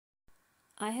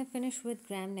I have finished with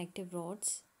gram-negative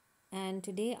rods, and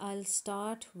today I'll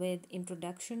start with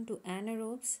introduction to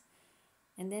anaerobes,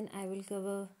 and then I will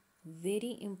cover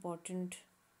very important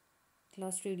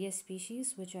Clostridia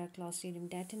species, which are Clostridium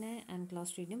tetani and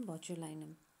Clostridium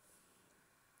botulinum.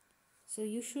 So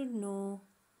you should know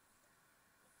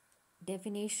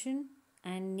definition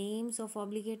and names of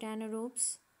obligate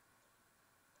anaerobes,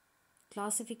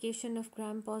 classification of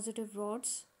gram-positive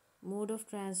rods, mode of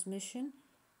transmission,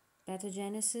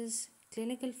 pathogenesis,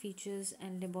 clinical features,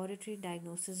 and laboratory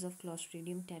diagnosis of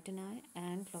Clostridium tetani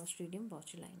and Clostridium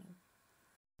botulinum.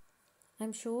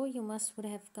 I'm sure you must would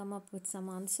have come up with some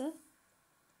answer.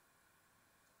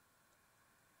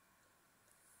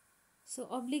 So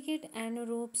obligate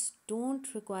anaerobes don't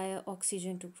require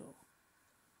oxygen to grow.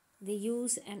 They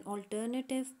use an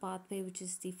alternative pathway, which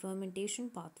is the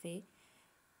fermentation pathway,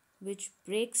 which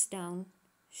breaks down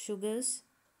sugars,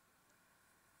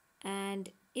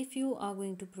 and if you are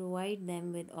going to provide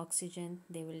them with oxygen,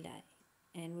 they will die.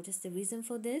 And what is the reason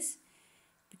for this?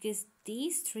 Because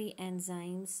these three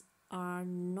enzymes are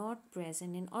not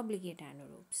present in obligate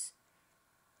anaerobes.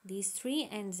 These three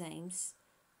enzymes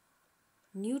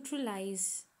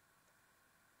neutralize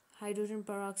hydrogen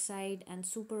peroxide and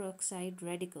superoxide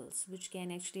radicals, which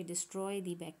can actually destroy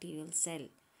the bacterial cell.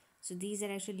 So these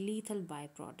are actually lethal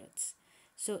byproducts.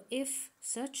 So if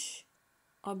such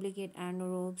obligate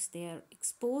anaerobes they are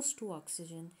exposed to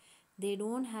oxygen, they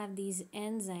don't have these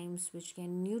enzymes which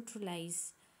can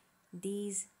neutralize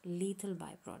these lethal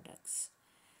byproducts.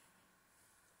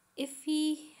 If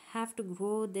we have to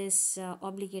grow this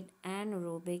obligate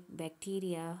anaerobic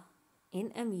bacteria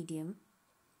in a medium,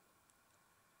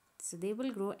 so they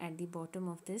will grow at the bottom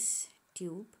of this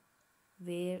tube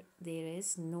where there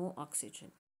is no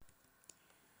oxygen.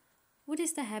 What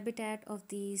is the habitat of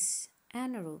these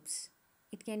anaerobes?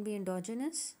 It can be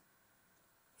endogenous.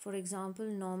 For example,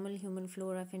 normal human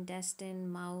flora of intestine,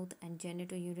 mouth, and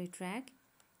genitourinary tract.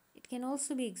 It can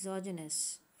also be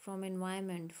exogenous from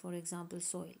environment, for example,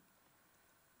 soil.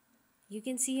 You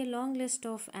can see a long list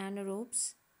of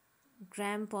anaerobes,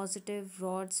 gram-positive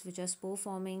rods which are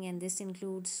spore-forming, and this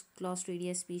includes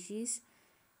Clostridia species.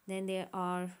 Then there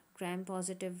are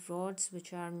gram-positive rods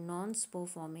which are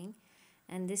non-spore-forming,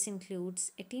 and this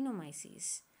includes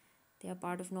actinomyces. They are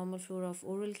part of normal flora of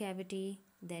oral cavity.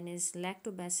 Then is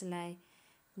lactobacilli,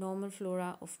 normal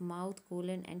flora of mouth,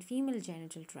 colon, and female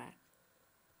genital tract.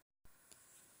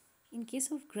 In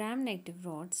case of gram-negative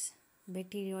rods,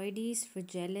 Bacteroides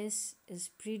fragilis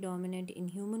is predominant in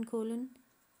human colon.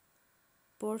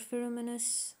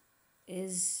 Porphyromonas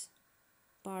is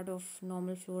part of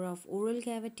normal flora of oral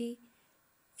cavity.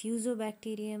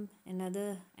 Fusobacterium,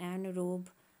 another anaerobe,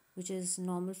 which is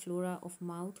normal flora of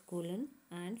mouth, colon,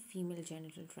 and female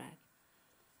genital tract.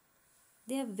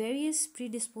 There are various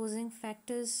predisposing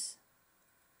factors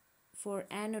for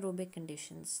anaerobic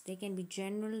conditions. They can be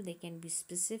general, they can be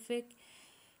specific.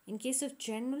 In case of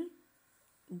general,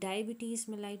 diabetes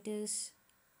mellitus,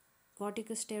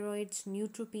 corticosteroids,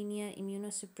 neutropenia,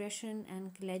 immunosuppression,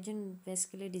 and collagen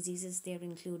vascular diseases, they are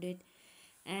included.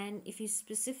 And if you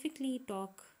specifically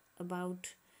talk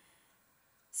about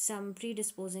some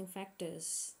predisposing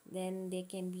factors, then there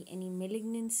can be any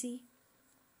malignancy,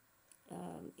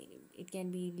 it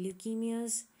can be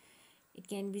leukemias, it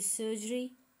can be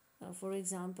surgery, for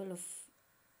example, of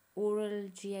oral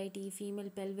GIT, female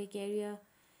pelvic area.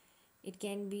 It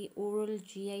can be oral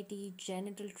GIT,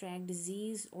 genital tract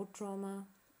disease or trauma.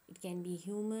 It can be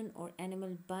human or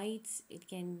animal bites. It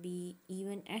can be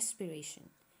even aspiration,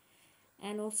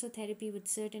 and also therapy with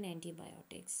certain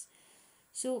antibiotics.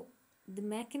 So the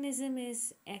mechanism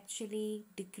is actually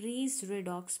decreased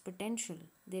redox potential.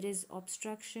 There is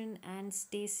obstruction and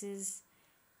stasis,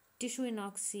 tissue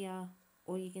anoxia,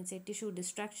 or you can say tissue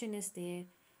destruction is there,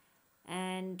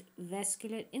 and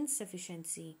vascular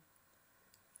insufficiency.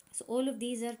 So all of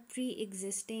these are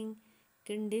pre-existing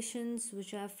conditions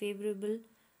which are favorable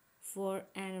for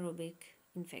anaerobic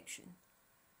infection.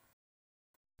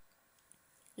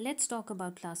 Let's talk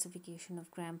about classification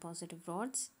of gram-positive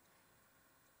rods.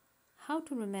 How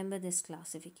to remember this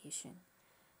classification?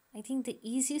 I think the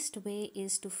easiest way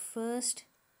is to first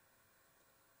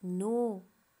know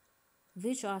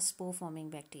which are spore-forming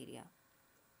bacteria.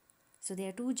 So there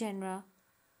are two genera,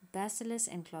 Bacillus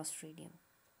and Clostridium.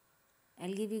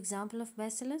 I'll give you example of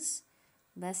Bacillus.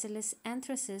 Bacillus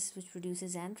anthracis, which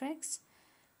produces anthrax,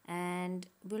 and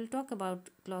we'll talk about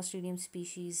Clostridium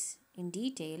species in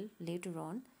detail later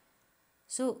on.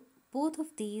 So both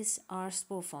of these are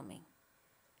spore forming,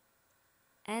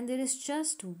 and there is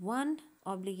just one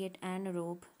obligate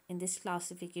anaerobe in this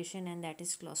classification, and that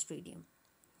is Clostridium.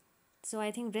 So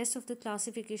I think rest of the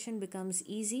classification becomes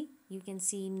easy. You can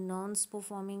see non-spore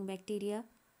forming bacteria.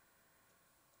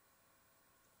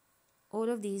 All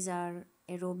of these are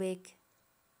aerobic,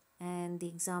 and the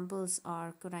examples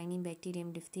are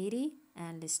Corynebacterium diphtheriae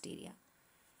and Listeria.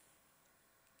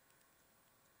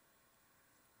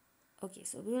 Okay,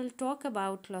 so we will talk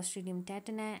about Clostridium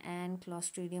tetani and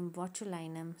Clostridium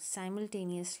botulinum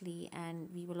simultaneously, and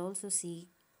we will also see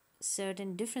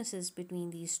certain differences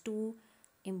between these two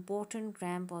important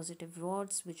gram-positive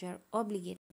rods which are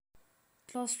obligate.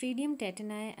 Clostridium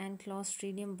tetani and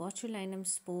Clostridium botulinum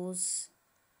spores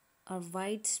are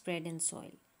widespread in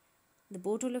soil. The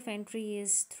portal of entry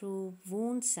is through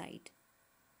wound site.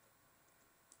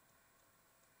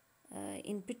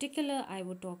 In particular, I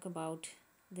would talk about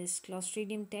this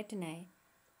Clostridium tetani.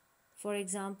 For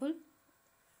example,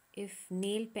 if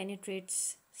nail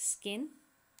penetrates skin,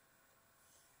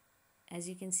 as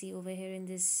you can see over here in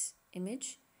this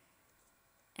image,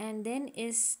 and then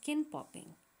is skin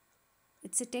popping.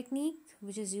 It's a technique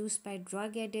which is used by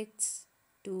drug addicts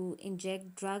to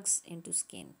inject drugs into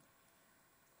skin.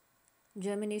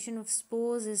 Germination of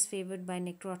spores is favored by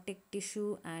necrotic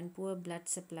tissue and poor blood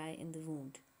supply in the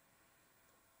wound.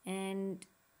 And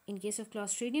in case of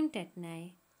Clostridium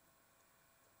tetani,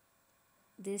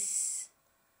 this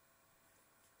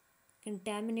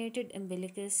contaminated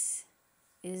umbilicus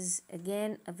is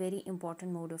again a very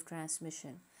important mode of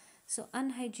transmission. So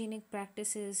unhygienic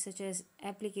practices such as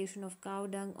application of cow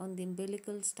dung on the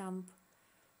umbilical stump,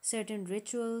 certain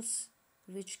rituals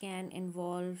which can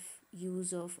involve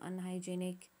use of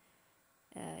unhygienic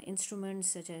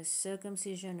instruments such as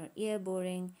circumcision or ear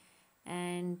boring,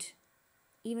 and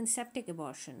even septic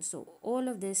abortion. So all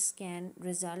of this can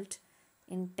result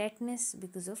in tetanus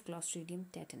because of Clostridium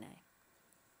tetani.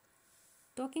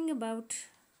 Talking about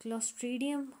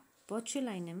Clostridium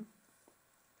botulinum,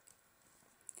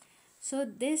 so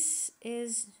this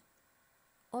is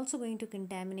also going to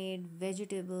contaminate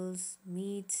vegetables,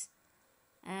 meats,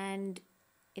 and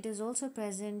it is also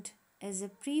present as a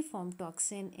preformed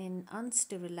toxin in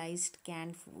unsterilized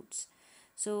canned foods.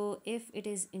 So if it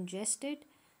is ingested,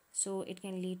 so it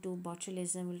can lead to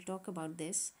botulism. We'll talk about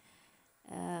this.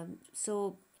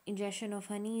 So ingestion of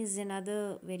honey is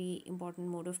another very important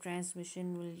mode of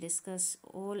transmission. We'll discuss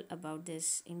all about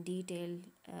this in detail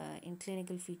in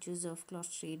clinical features of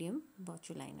Clostridium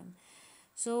botulinum.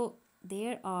 So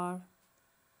there are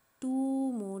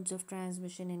two modes of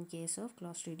transmission in case of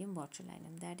Clostridium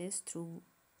botulinum, that is through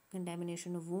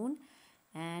contamination of wound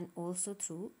and also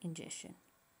through ingestion.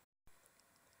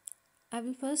 I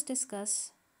will first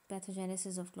discuss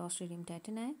pathogenesis of Clostridium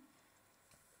tetani.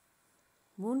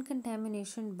 Wound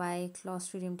contamination by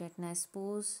Clostridium tetani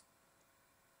spores.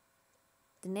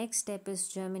 The next step is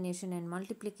germination and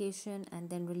multiplication, and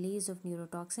then release of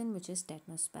neurotoxin, which is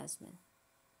tetanospasmin.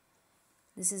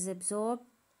 This is absorbed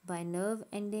by nerve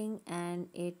ending and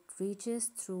it reaches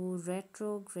through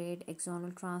retrograde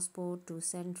axonal transport to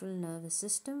central nervous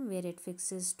system, where it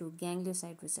fixes to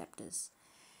ganglioside receptors.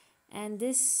 And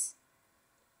this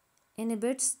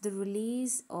inhibits the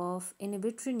release of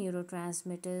inhibitory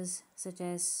neurotransmitters such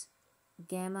as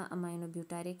gamma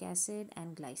aminobutyric acid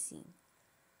and glycine.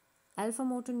 Alpha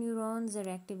motor neurons are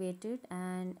activated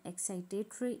and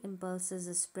excitatory impulses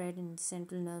are spread in the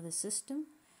central nervous system.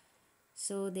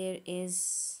 So there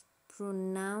is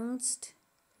pronounced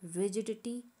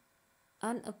rigidity,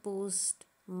 unopposed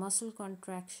muscle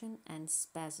contraction and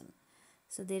spasm.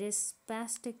 So there is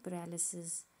spastic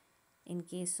paralysis in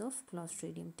case of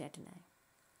Clostridium tetani.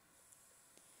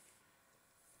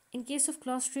 In case of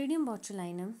Clostridium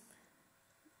botulinum,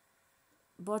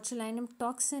 botulinum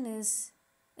toxin is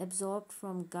absorbed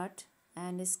from gut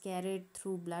and is carried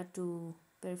through blood to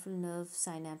peripheral nerve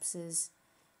synapses,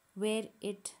 where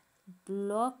it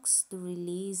blocks the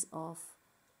release of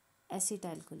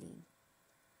acetylcholine.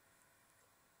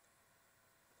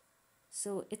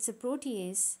 So it's a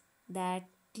protease that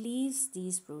cleaves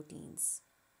these proteins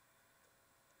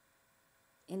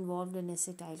involved in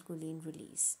acetylcholine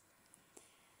release.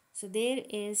 So there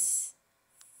is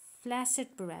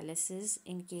flaccid paralysis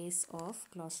in case of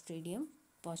Clostridium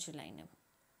botulinum.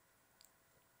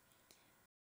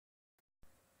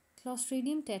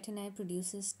 Clostridium tetani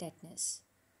produces tetanus,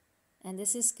 and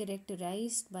this is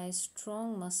characterized by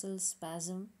strong muscle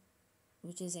spasm,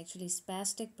 which is actually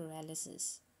spastic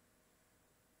paralysis.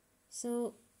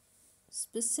 So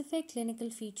specific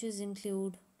clinical features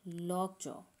include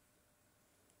lockjaw,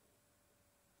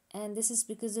 and this is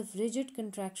because of rigid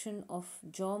contraction of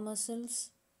jaw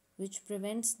muscles which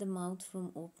prevents the mouth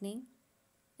from opening,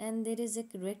 and there is a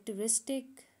characteristic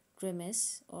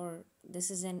grimace, or this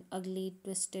is an ugly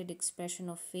twisted expression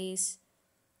of face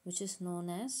which is known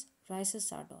as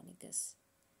Rhizus sardonicus.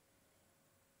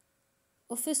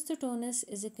 Opisthotonus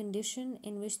is a condition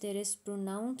in which there is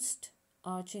pronounced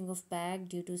arching of back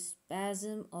due to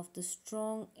spasm of the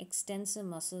strong extensor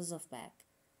muscles of back.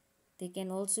 They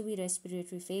can also be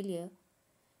respiratory failure.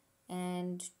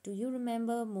 And do you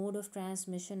remember mode of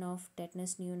transmission of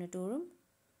tetanus neonatorum?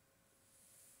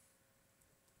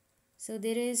 So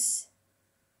there is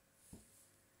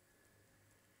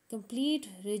complete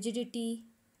rigidity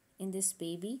in this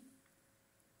baby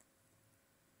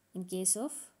in case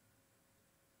of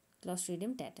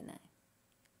Clostridium tetani.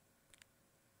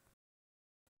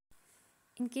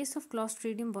 In case of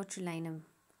Clostridium botulinum,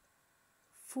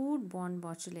 food-borne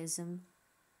botulism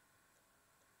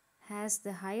has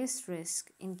the highest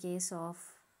risk in case of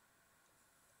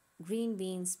green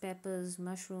beans, peppers,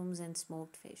 mushrooms, and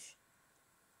smoked fish.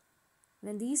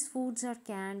 When these foods are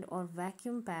canned or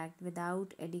vacuum packed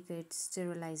without adequate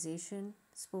sterilization,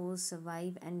 spores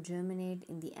survive and germinate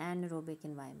in the anaerobic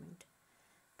environment.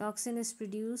 Toxin is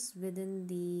produced within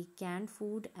the canned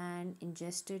food and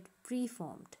ingested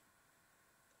preformed.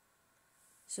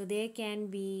 So there can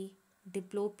be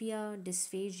diplopia,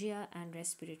 dysphagia, and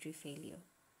respiratory failure.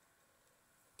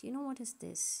 Do you know what is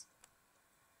this?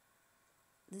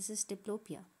 This is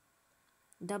diplopia,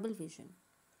 double vision.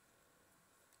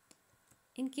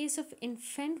 In case of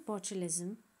infant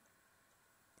botulism,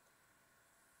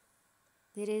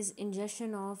 there is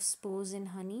ingestion of spores in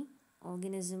honey.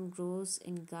 Organism grows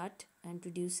in gut and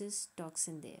produces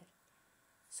toxin there.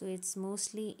 So it's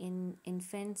mostly in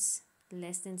infants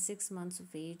less than 6 months of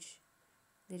age.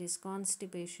 There is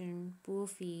constipation, poor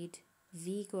feed,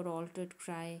 weak or altered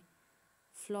cry,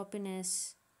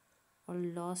 floppiness, or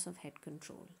loss of head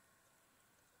control.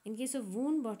 In case of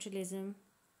wound botulism,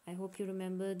 I hope you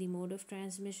remember the mode of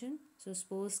transmission. So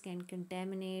spores can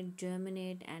contaminate,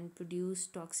 germinate, and produce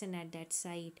toxin at that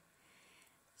site.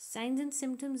 Signs and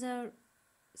symptoms are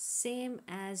same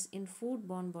as in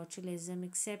food-borne botulism,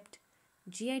 except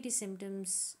GIT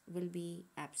symptoms will be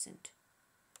absent.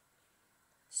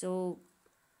 So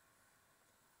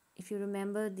if you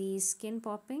remember the skin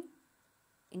popping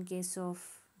in case of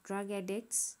drug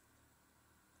addicts,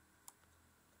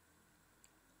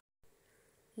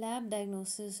 lab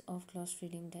diagnosis of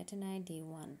Clostridium tetani day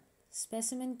 1.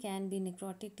 Specimen can be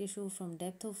necrotic tissue from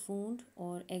depth of wound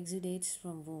or exudates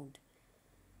from wound.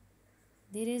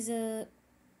 There is a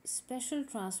special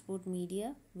transport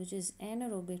media which is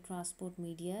anaerobic transport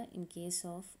media in case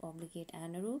of obligate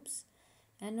anaerobes,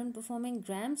 and on performing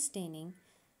gram staining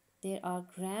there are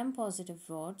gram positive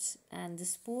rods and the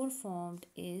spore formed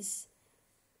is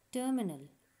terminal.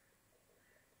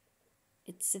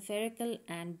 It's spherical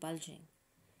and bulging,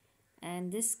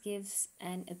 and this gives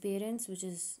an appearance which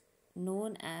is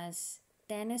known as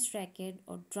tennis racket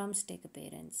or drumstick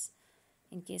appearance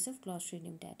in case of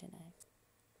Clostridium tetani.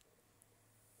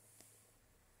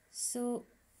 So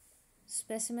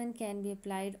specimen can be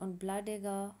applied on blood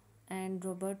agar and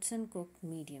Robertson cooked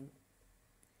medium.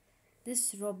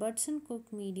 This Robertson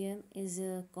cooked medium is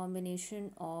a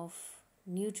combination of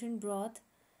nutrient broth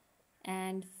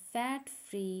and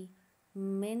fat-free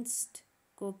minced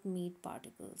cooked meat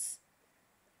particles.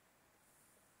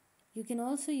 You can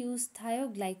also use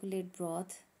thioglycolate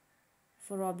broth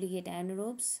for obligate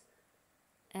anaerobes,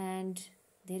 and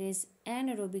there is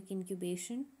anaerobic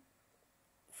incubation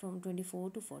from 24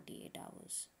 to 48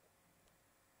 hours.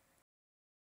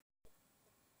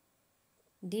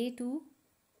 Day 2,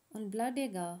 on blood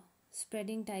agar,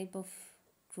 spreading type of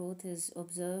growth is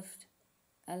observed,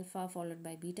 alpha followed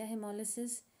by beta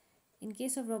hemolysis. In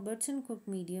case of Robertson cooked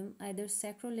medium, either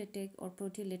sacrolytic or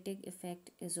proteolytic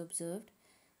effect is observed.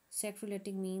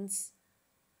 Sacrolytic means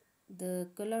the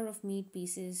color of meat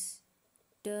pieces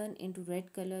turn into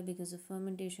red color because of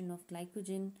fermentation of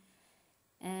glycogen,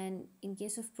 and in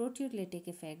case of proteolytic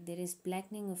effect there is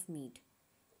blackening of meat.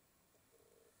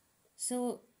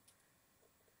 So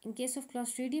in case of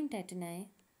Clostridium tetani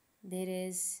there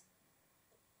is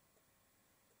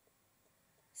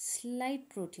slight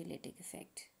proteolytic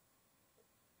effect.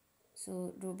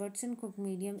 So Robertson cooked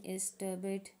medium is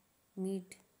turbid,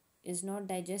 meat is not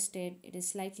digested, it is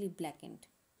slightly blackened.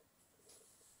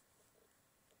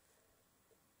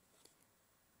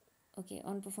 Okay,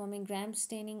 on performing gram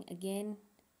staining, again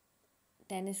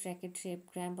tennis racket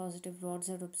shaped gram positive rods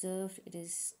are observed. It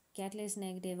is catalase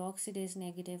negative, oxidase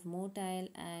negative, motile,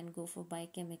 and go for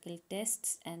biochemical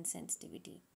tests and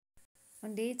sensitivity.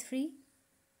 On day 3,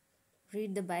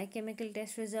 read the biochemical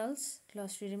test results.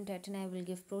 Clostridium tetani will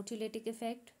give proteolytic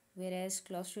effect, whereas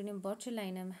Clostridium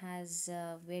botulinum has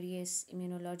various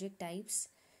immunologic types.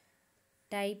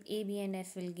 Type A, B, and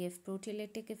F will give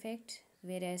proteolytic effect.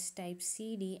 whereas type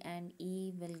C, D, and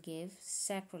E will give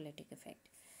sacrolytic effect.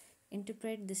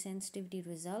 Interpret the sensitivity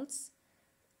results.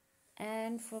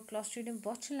 And for Clostridium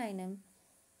botulinum,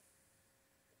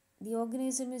 the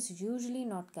organism is usually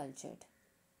not cultured.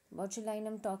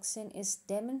 Botulinum toxin is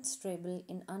demonstrable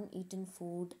in uneaten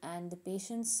food and the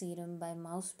patient's serum by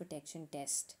mouse protection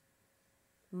test.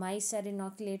 Mice are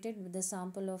inoculated with a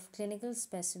sample of clinical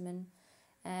specimen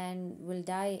and will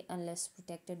die unless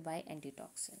protected by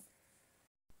antitoxin.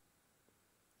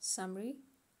 Summary: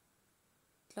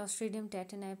 Clostridium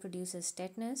tetani produces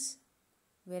tetanus,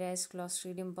 whereas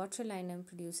Clostridium botulinum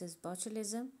produces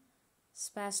botulism.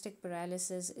 Spastic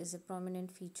paralysis is a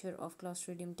prominent feature of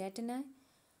Clostridium tetani,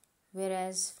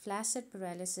 whereas flaccid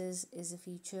paralysis is a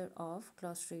feature of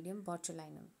Clostridium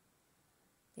botulinum.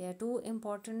 There are two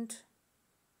important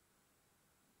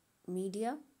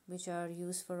media which are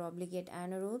used for obligate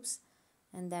anaerobes,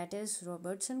 and that is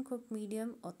Robertson cooked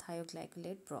medium or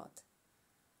thioglycolate broth.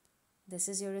 This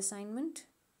is your assignment.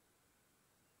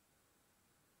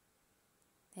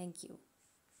 Thank you.